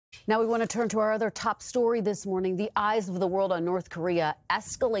Now we want to turn to our other top story this morning. The eyes of the world on North Korea,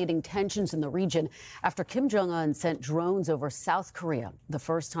 escalating tensions in the region after Kim Jong-un sent drones over South Korea, the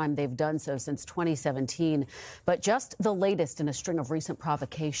first time they've done so since 2017. But just the latest in a string of recent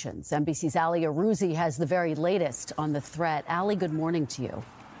provocations. NBC's Ali Arouzi has the very latest on the threat. Ali, good morning to you.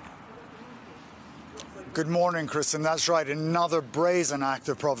 Good morning, Kristen. That's right. Another brazen act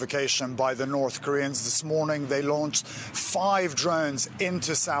of provocation by the North Koreans. This morning, they launched 5 drones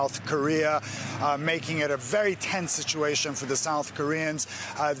into South Korea, making it a very tense situation for the South Koreans.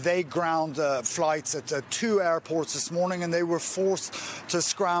 They ground flights at 2 airports this morning, and they were forced to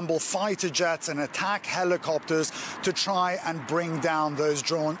scramble fighter jets and attack helicopters to try and bring down those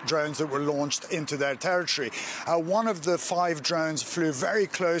drones that were launched into their territory. One of the 5 drones flew very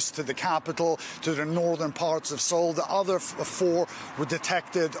close to the capital, to the northern parts of Seoul. The other 4 were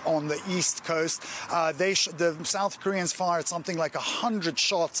detected on the east coast. The South Koreans fired something like 100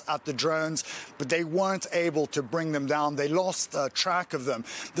 shots at the drones, but they weren't able to bring them down. They lost track of them.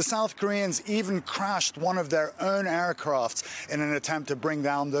 The South Koreans even crashed one of their own aircrafts in an attempt to bring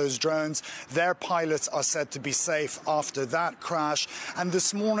down those drones. Their pilots are said to be safe after that crash. And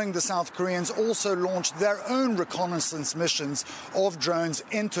this morning, the South Koreans also launched their own reconnaissance missions of drones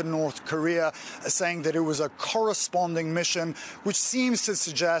into North Korea, saying that it was a corresponding mission, which seems to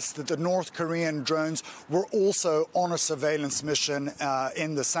suggest that the North Korean drones were also on a surveillance mission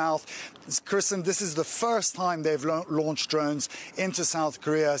in the south. Kristen, this is the first time they've launched drones into South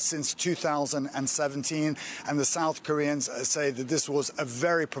Korea since 2017, and the South Koreans say that this was a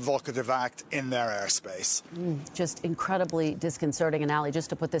very provocative act in their airspace. Just incredibly disconcerting. And Ali, just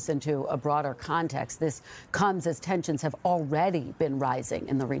to put this into a broader context, this comes as tensions have already been rising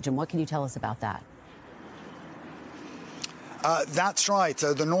in the region. What can you tell us about that? That's right.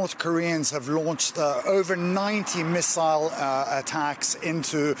 The North Koreans have launched over 90 missile attacks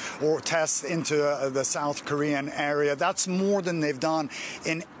into or tests into the South Korean area. That's more than they've done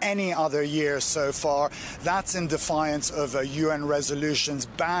in any other year so far. That's in defiance of UN resolutions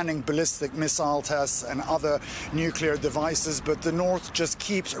banning ballistic missile tests and other nuclear devices. But the North just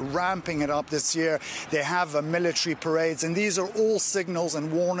keeps ramping it up this year. They have military parades, and these are all signals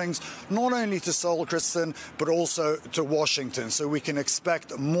and warnings, not only to Seoul, Kristen, but also to Washington. So we can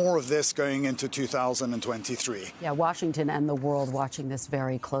expect more of this going into 2023. Yeah, Washington and the world watching this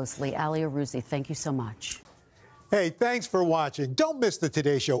very closely. Ali Arouzi, thank you so much. Hey, thanks for watching. Don't miss the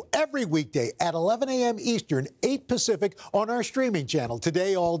Today Show every weekday at 11 a.m. Eastern, 8 Pacific on our streaming channel,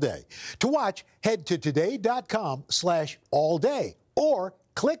 Today All Day. To watch, head to today.com/allday or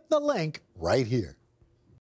click the link right here.